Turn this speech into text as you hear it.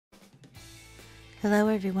Hello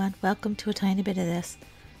everyone, welcome to a tiny bit of this.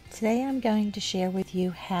 Today I'm going to share with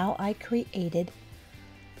you how I created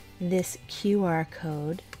this QR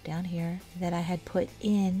code down here that I had put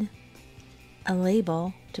in a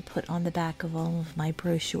label to put on the back of all of my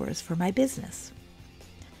brochures for my business.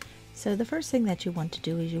 So the first thing that you want to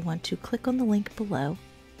do is you want to click on the link below.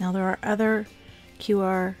 Now there are other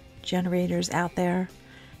QR generators out there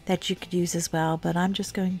that you could use as well, but I'm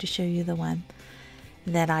just going to show you the one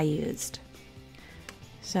that I used.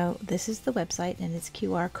 So this is the website and it's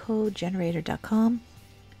qrcodegenerator.com.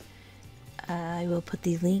 I will put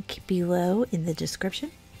the link below in the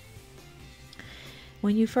description.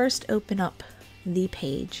 When you first open up the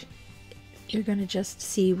page, you're going to just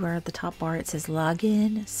see where at the top bar it says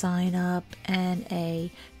login, sign up, and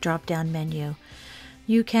a drop down menu.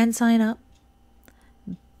 You can sign up,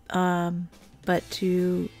 but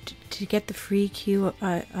to get the free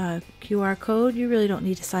QR code, you really don't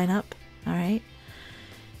need to sign up. All right.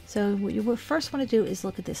 So what you first want to do is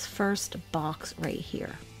look at this first box right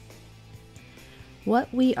here.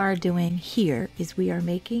 What we are doing here is we are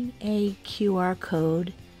making a QR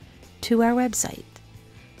code to our website.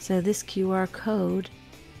 So this QR code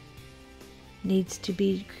needs to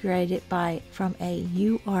be created from a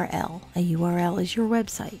URL. A URL is your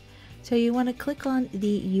website. So you want to click on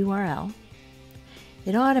the URL.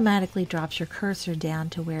 It automatically drops your cursor down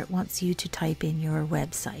to where it wants you to type in your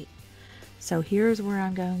website. So here's where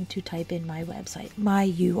I'm going to type in my website, my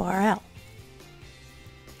URL.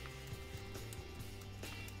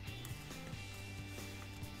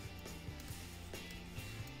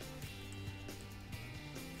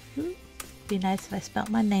 Be nice if I spelt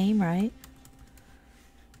my name right.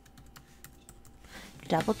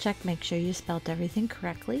 Double check, make sure you spelled everything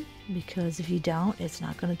correctly, because if you don't, it's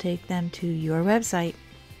not going to take them to your website.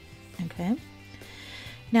 Okay.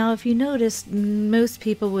 Now, if you notice, most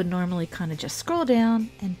people would normally kind of just scroll down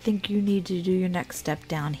and think you need to do your next step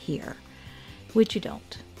down here, which you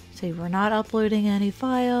don't. So we're not uploading any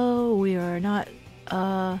file. We are not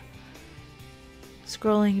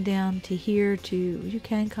scrolling down to here you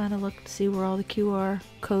can kind of look to see where all the QR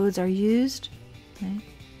codes are used. Okay.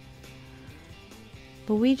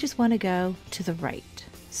 But we just want to go to the right.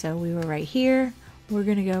 So we were right here. We're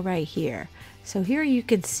going to go right here. So here you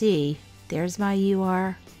can see there's my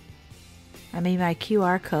my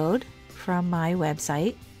QR code from my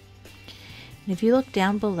website. And if you look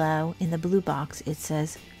down below in the blue box, it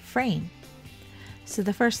says frame. So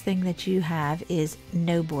the first thing that you have is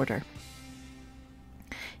no border.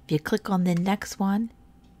 If you click on the next one,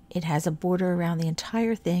 it has a border around the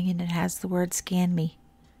entire thing and it has the word scan me.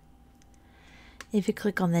 If you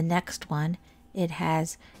click on the next one, it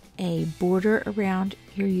has a border around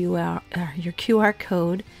your QR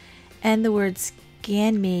code and the word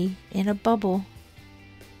scan me in a bubble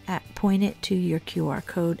pointed to your QR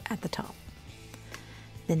code at the top.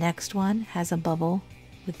 The next one has a bubble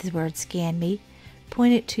with the word scan me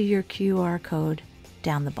pointed to your QR code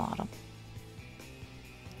down the bottom.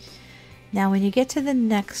 Now when you get to the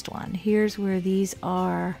next one, here's where these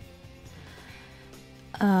are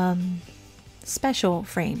special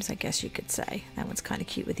frames, I guess you could say. That one's kind of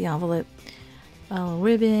cute with the envelope. A little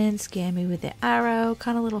ribbon, scan me with the arrow,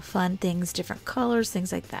 kind of little fun things, different colors,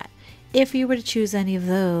 things like that. If you were to choose any of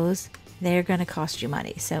those, they're going to cost you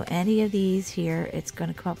money. So any of these here, it's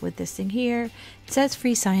going to come up with this thing here. It says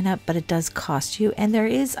free sign up, but it does cost you. And there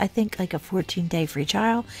is, I think, like a 14-day free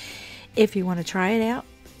trial if you want to try it out.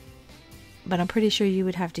 But I'm pretty sure you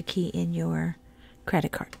would have to key in your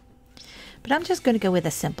credit card. But I'm just going to go with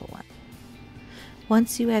a simple one.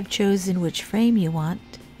 Once you have chosen which frame you want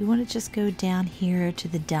to just go down here to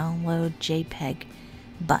the download JPEG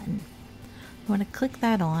button. You want to click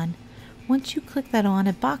that on. Once you click that on,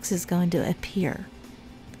 a box is going to appear.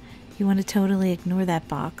 You want to totally ignore that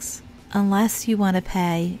box unless you want to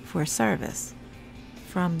pay for a service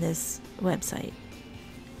from this website.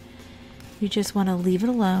 You just want to leave it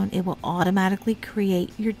alone. It will automatically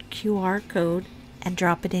create your QR code and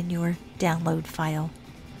drop it in your download file.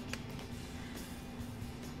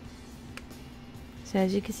 So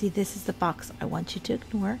as you can see, this is the box I want you to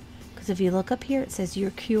ignore, because if you look up here, it says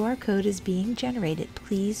your QR code is being generated.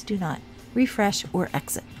 Please do not refresh or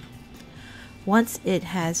exit. Once it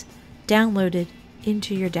has downloaded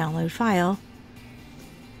into your download file,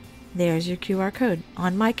 there's your QR code.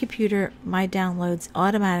 On my computer, my downloads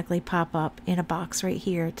automatically pop up in a box right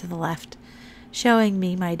here to the left, showing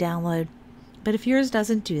me my download. But if yours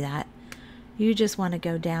doesn't do that, you just want to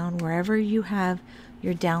go down wherever you have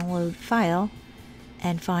your download file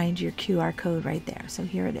and find your QR code right there. So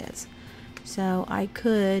here it is. So I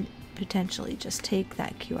could potentially just take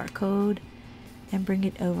that QR code and bring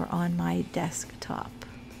it over on my desktop.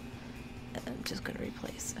 I'm just going to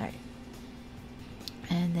replace. All right.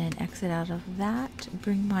 And then exit out of that,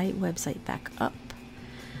 bring my website back up.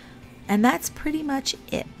 And that's pretty much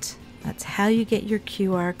it. That's how you get your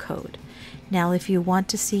QR code. Now, if you want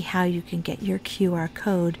to see how you can get your QR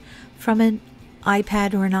code from an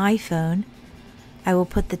iPad or an iPhone, I will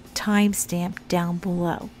put the timestamp down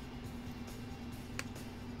below.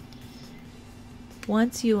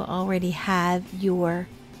 Once you already have your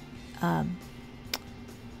QR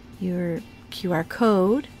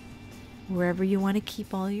code, wherever you want to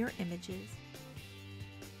keep all your images,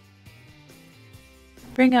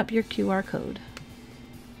 bring up your QR code.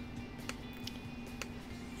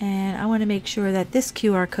 And I want to make sure that this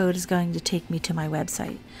QR code is going to take me to my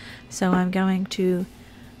website. So I'm going to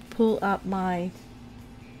pull up my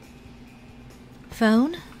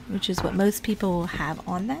phone, which is what most people will have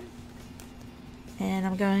on them. And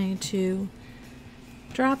I'm going to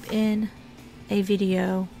drop in a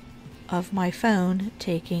video of my phone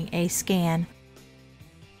taking a scan.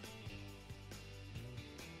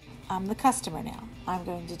 I'm the customer now. I'm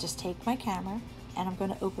going to just take my camera and I'm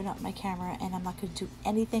going to open up my camera, and I'm not going to do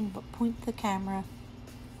anything but point the camera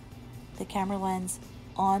lens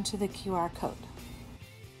onto the QR code.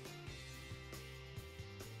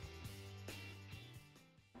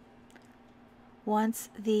 Once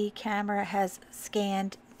the camera has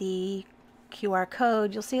scanned the QR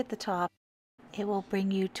code, you'll see at the top, it will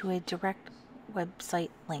bring you to a direct website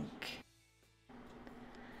link.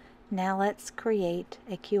 Now let's create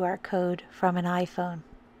a QR code from an iPhone.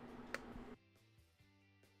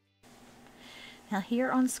 Now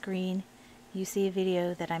here on screen, you see a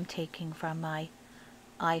video that I'm taking from my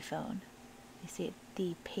iPhone. You see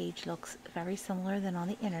the page looks very similar than on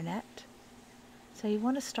the internet. So you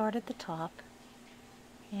want to start at the top,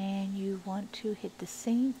 and you want to hit the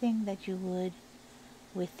same thing that you would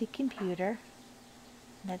with the computer.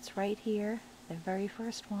 That's right here, the very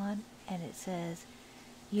first one, and it says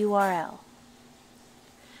URL.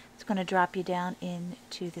 It's going to drop you down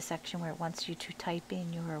into the section where it wants you to type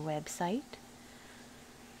in your website.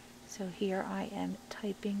 So here I am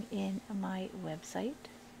typing in my website.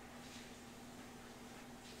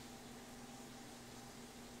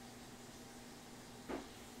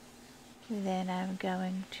 Then I'm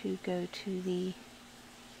going to go to the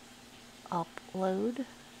upload.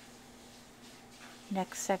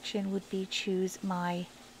 Next section would be choose my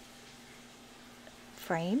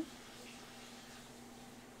frame.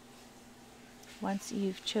 Once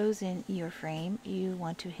you've chosen your frame, you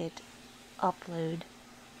want to hit upload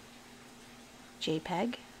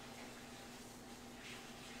JPEG.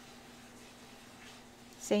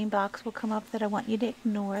 Same box will come up that I want you to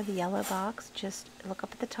ignore, the yellow box. Just look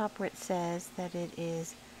up at the top where it says that it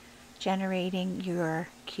is generating your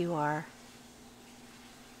QR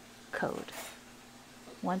code.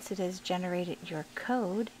 Once it has generated your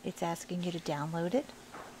code, it's asking you to download it.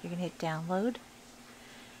 You're going to hit download,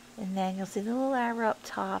 and then you'll see the little arrow up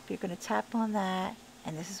top. You're going to tap on that,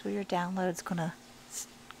 and this is where your download's going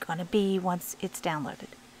to be once it's downloaded.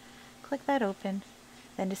 Click that open.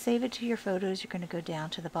 Then to save it to your photos, you're going to go down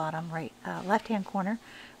to the bottom right left hand corner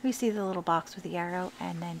where you see the little box with the arrow,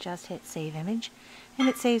 and then just hit save image, and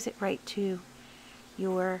it saves it right to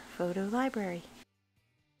your photo library.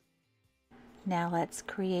 Now let's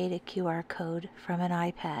create a QR code from an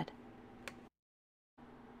iPad.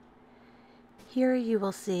 Here you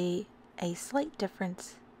will see a slight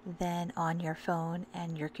difference than on your phone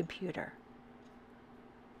and your computer.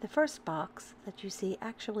 The first box that you see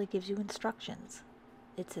actually gives you instructions.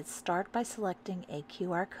 It says start by selecting a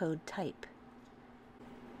QR code type.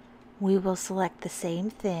 We will select the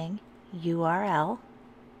same thing, URL.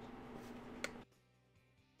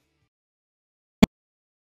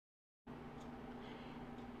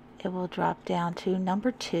 It will drop down to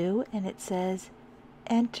number 2, and it says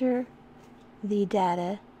enter the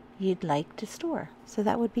data you'd like to store. So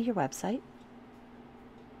that would be your website.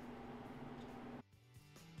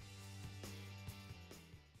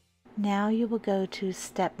 Now you will go to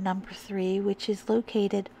step number 3, which is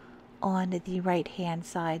located on the right hand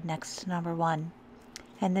side next to number 1.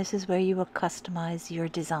 And this is where you will customize your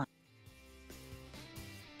design.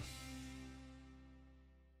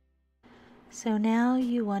 So now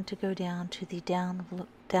you want to go down to the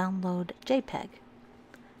download JPEG.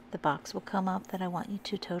 The box will come up that I want you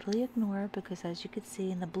to totally ignore, because as you can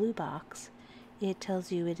see in the blue box, it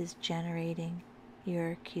tells you it is generating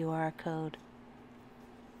your QR code.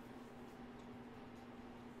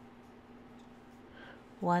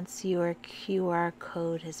 Once your QR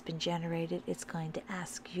code has been generated, it's going to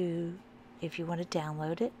ask you if you want to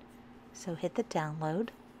download it. So hit the download.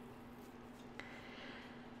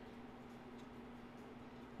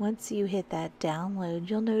 Once you hit that download,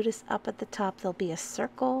 you'll notice up at the top there'll be a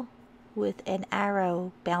circle with an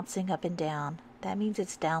arrow bouncing up and down. That means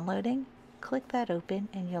it's downloading. Click that open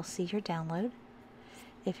and you'll see your download.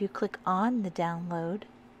 If you click on the download,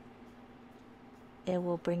 it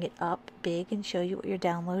will bring it up big and show you what your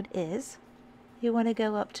download is. You want to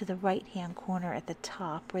go up to the right hand corner at the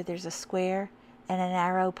top where there's a square and an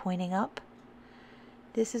arrow pointing up.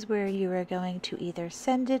 This is where you are going to either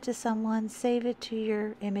send it to someone, save it to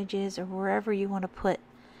your images, or wherever you want to put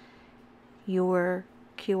your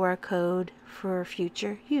QR code for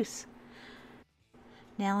future use.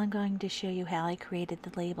 Now I'm going to show you how I created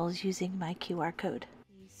the labels using my QR code.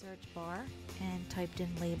 The search bar and typed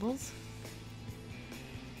in labels.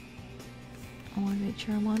 I want to make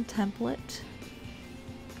sure I'm on template.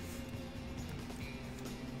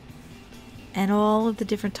 And all of the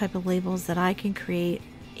different type of labels that I can create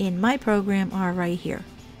in my program are right here.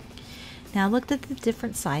 Now I looked at the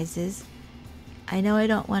different sizes. I know I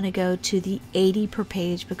don't want to go to the 80 per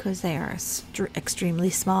page because they are extremely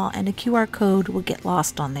small and the QR code will get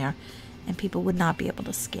lost on there and people would not be able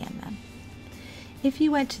to scan them. If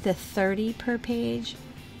you went to the 30 per page,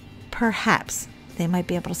 perhaps they might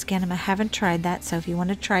be able to scan them. I haven't tried that, so if you want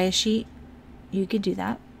to try a sheet, you could do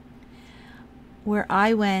that. Where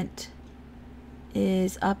I went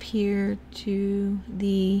is up here to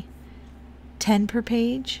the 10 per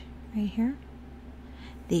page right here.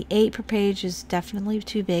 The 8 per page is definitely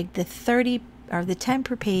too big. The 30 or the 10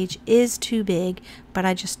 per page is too big, but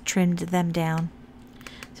I just trimmed them down.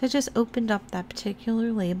 So I just opened up that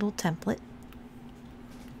particular label template,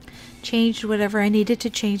 changed whatever I needed to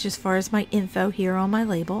change as far as my info here on my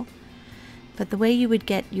label. But the way you would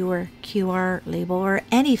get your QR label or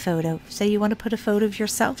any photo, say you want to put a photo of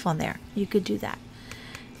yourself on there, you could do that.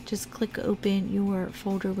 Just click open your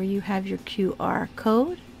folder where you have your QR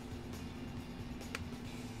code.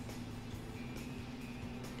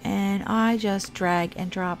 And I just drag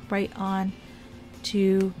and drop right on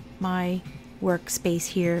to my workspace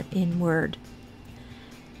here in Word.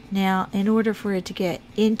 Now, in order for it to get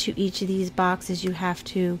into each of these boxes, you have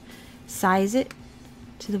to size it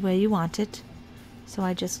to the way you want it. So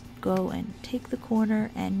I just go and take the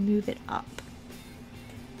corner and move it up.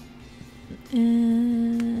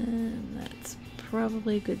 And that's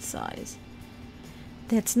probably a good size.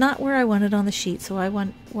 That's not where I want it on the sheet, so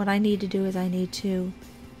what I need to do is I need to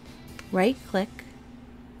right click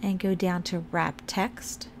and go down to wrap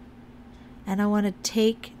text, and I want to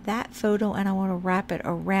take that photo and I want to wrap it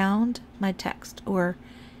around my text, or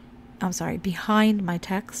I'm sorry, behind my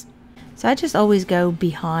text. So I just always go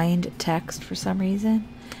behind text for some reason,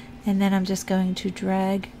 and then I'm just going to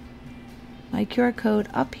drag my QR code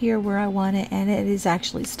up here where I want it, and it is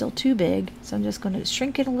actually still too big, so I'm just going to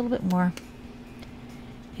shrink it a little bit more.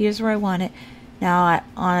 Here's where I want it. Now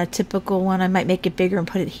on a typical one I might make it bigger and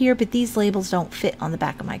put it here, but these labels don't fit on the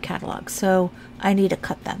back of my catalog, so I need to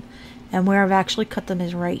cut them. And where I've actually cut them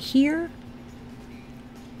is right here,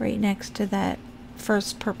 right next to that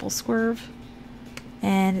first purple swerve.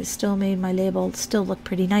 And it still made my label still look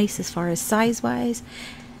pretty nice as far as size wise.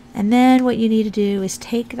 And then what you need to do is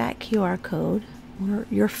take that QR code, or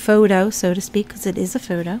your photo so to speak, because it is a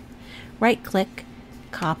photo, right click,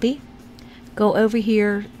 copy, go over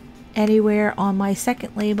here anywhere on my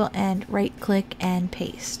second label and right click and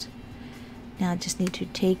paste. Now I just need to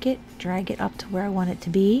take it, drag it up to where I want it to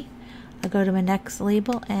be. I go to my next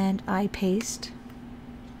label and I paste,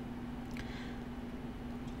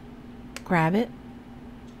 grab it,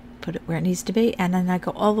 put it where it needs to be, and then I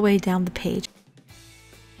go all the way down the page.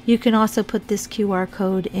 You can also put this QR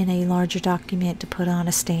code in a larger document to put on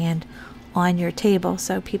a stand on your table,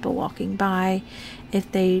 so people walking by,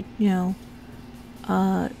 if they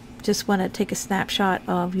just want to take a snapshot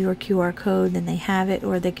of your QR code, then they have it,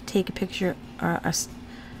 or they can take a picture, or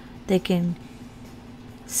they can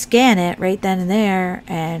scan it right then and there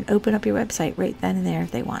and open up your website right then and there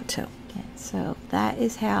if they want to. Okay, so that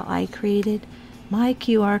is how I created my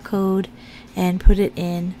QR code and put it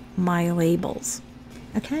in my labels.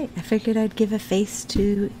 Okay, I figured I'd give a face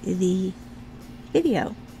to the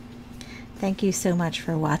video. Thank you so much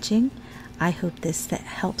for watching. I hope that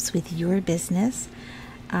helps with your business.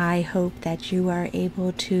 I hope that you are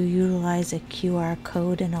able to utilize a QR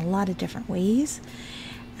code in a lot of different ways.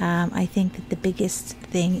 I think that the biggest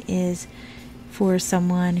thing is for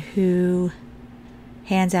someone who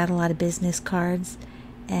hands out a lot of business cards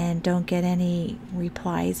and don't get any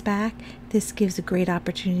replies back. This gives a great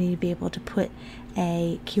opportunity to be able to put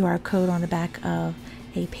a QR code on the back of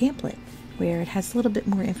a pamphlet where it has a little bit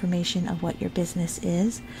more information of what your business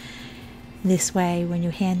is. This way, when you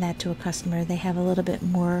hand that to a customer, they have a little bit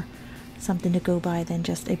more something to go by than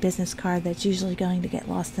just a business card that's usually going to get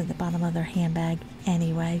lost in the bottom of their handbag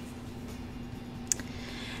anyway.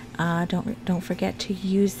 Don't forget to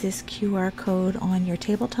use this QR code on your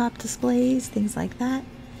tabletop displays, things like that.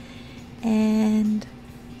 And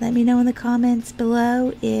let me know in the comments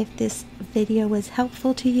below if this video was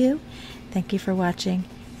helpful to you. Thank you for watching,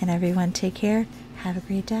 and everyone take care. Have a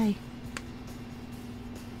great day.